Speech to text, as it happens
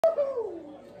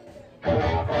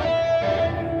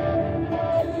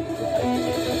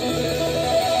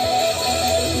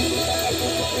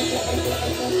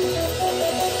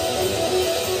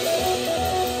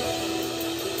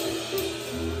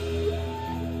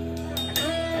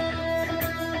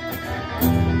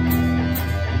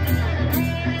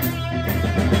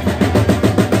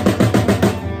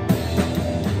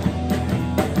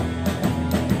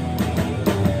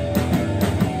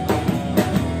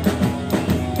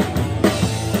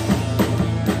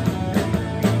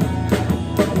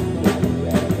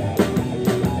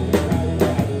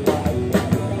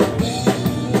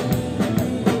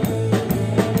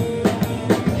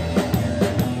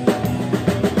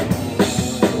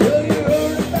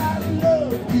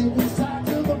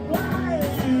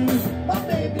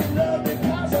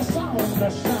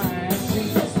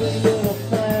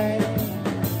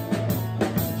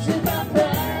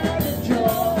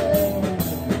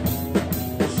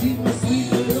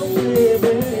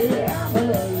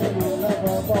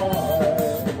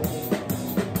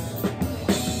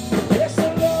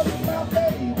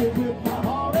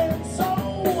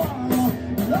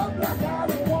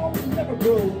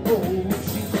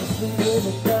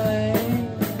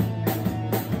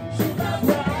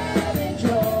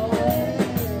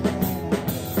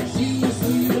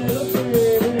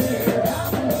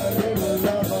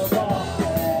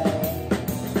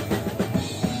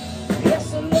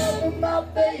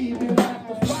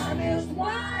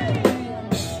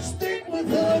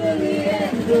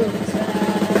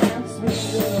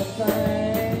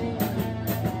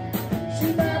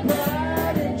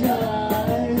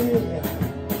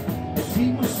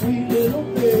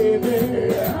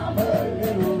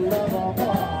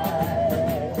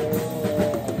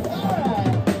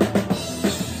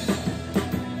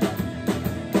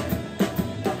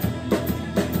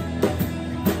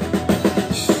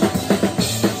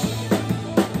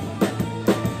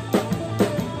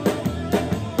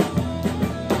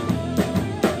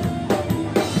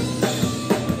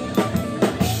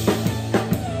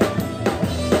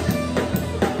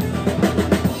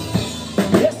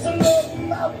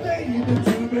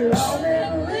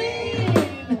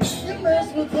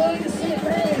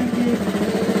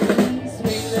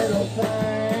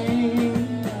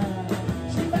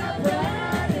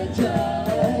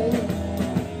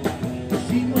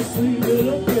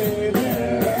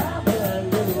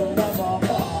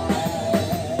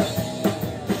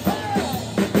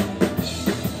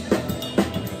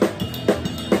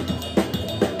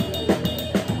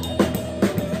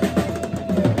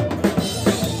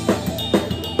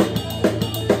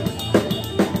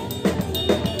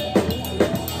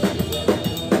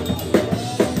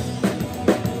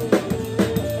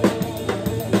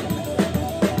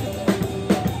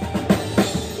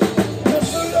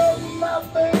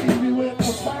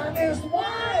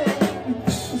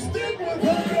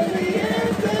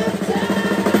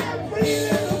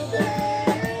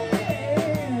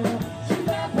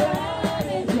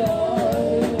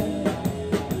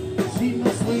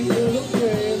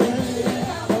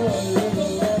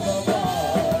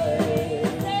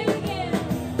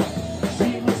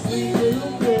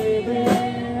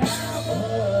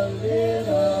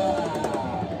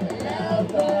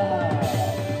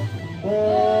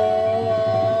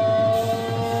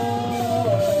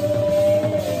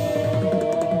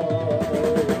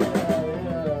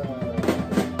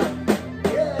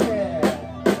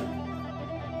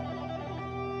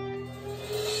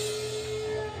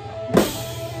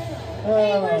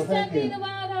Stephanie the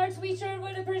Wild Hearts. We sure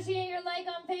would appreciate your like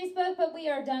on Facebook, but we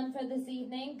are done for this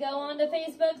evening. Go on to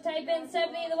Facebook, type in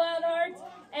Stephanie the Wild Hearts,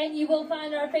 and you will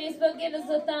find our Facebook. Give us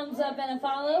a thumbs up and a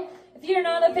follow. If you're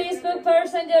not a Facebook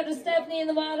person, go to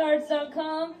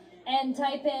Stephanieandthewildhearts.com and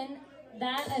type in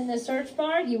that in the search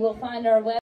bar. You will find our website.